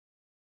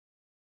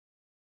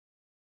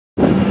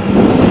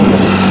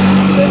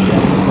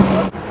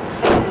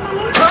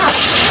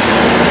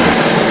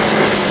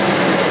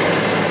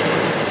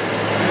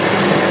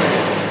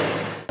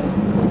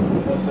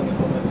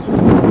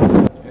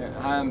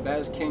I'm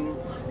Baz King.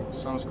 The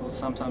song's called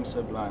Sometimes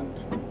So Blind.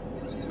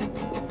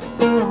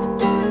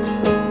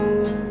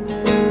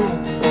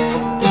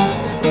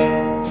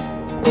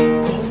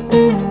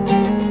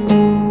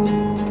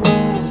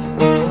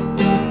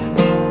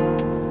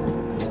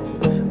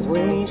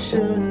 We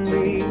shouldn't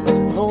be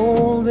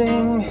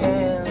holding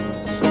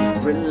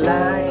hands.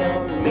 Rely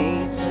on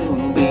me to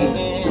be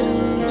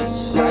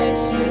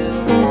indecisive.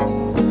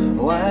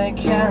 Why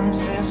can't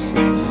this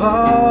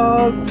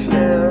fog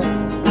clear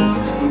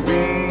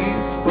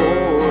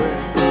before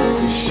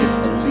the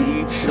ship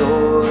leaves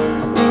shore?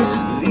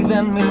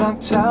 Leaving me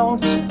locked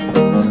out,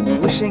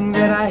 wishing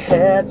that I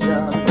had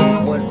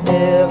done what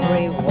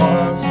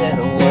everyone said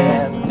would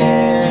have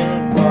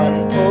been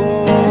fun.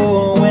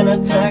 Oh, in a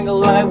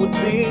tangle I would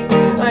be.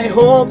 I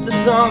hope the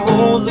song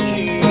holds the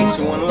key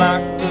to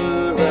unlock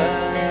the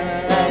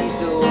right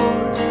door.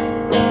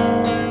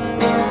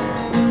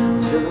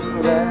 The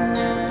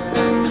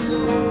right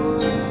door.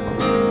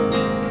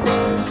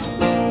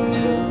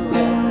 The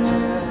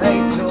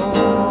right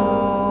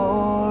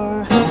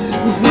door.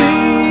 We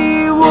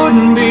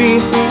wouldn't be,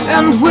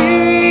 and we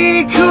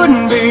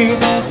couldn't be.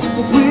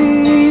 We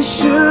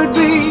should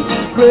be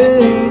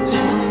great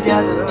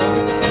together.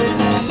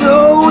 So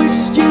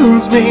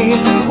excuse me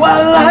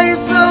while I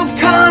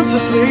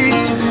subconsciously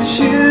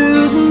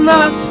choose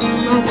not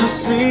to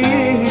see.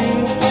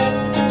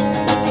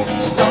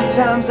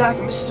 Sometimes I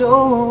can be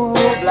so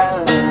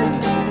blind.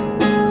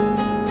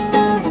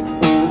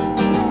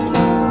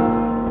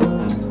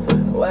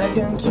 Why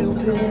can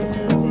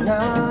Cupid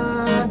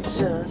not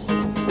just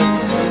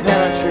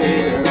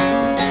penetrate?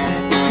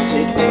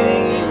 Take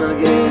aim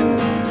again.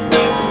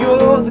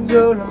 You're the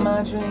girl of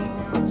my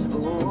dreams.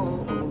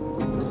 Oh,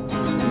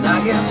 and I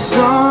guess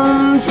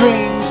some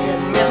dreams get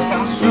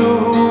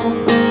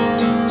misconstrued.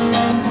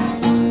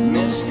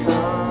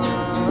 Misconstrued.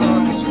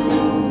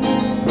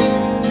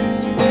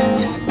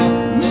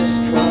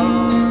 Misconstrued.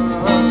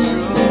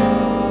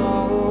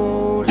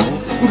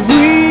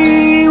 We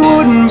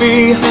wouldn't be,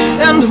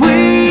 and we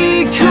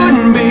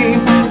couldn't be.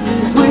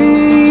 We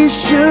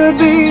should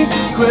be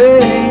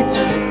great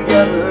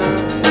together.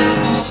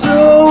 So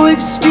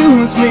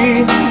excuse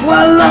me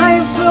while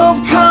I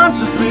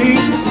subconsciously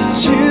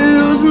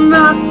choose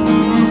not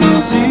to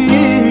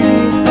see.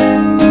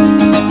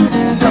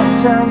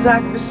 Sometimes I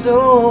can be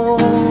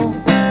so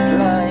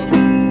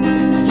blind,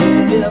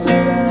 yeah,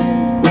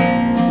 blind,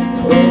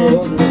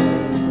 oh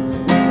blind,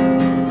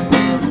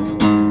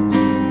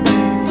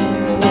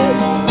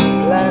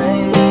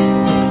 blind,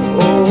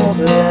 oh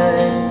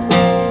blind,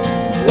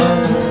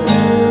 blind.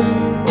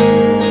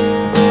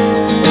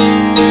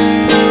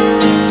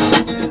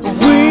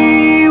 We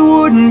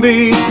wouldn't be,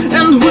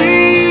 and we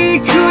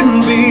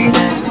couldn't be.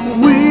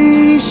 We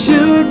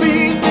should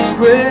be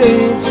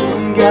great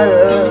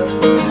together.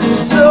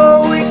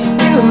 So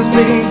excuse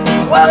me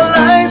while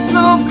I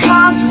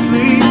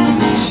subconsciously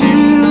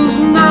choose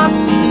not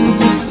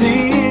to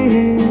see.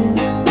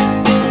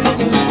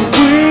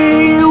 We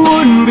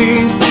wouldn't be,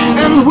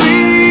 and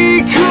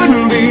we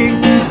couldn't be.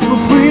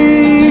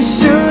 We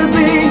should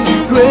be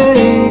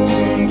great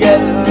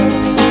together.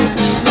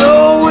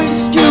 So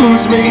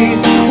excuse me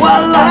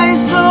while I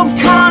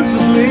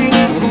subconsciously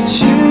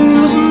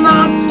choose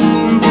not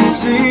to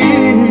see.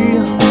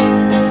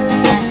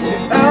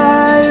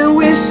 I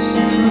wish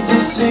to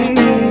see.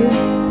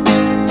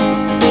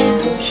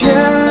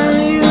 Can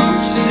you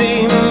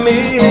see me?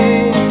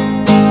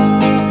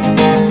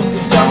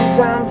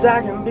 Sometimes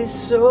I can be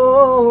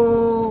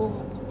so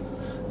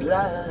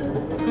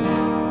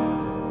blind.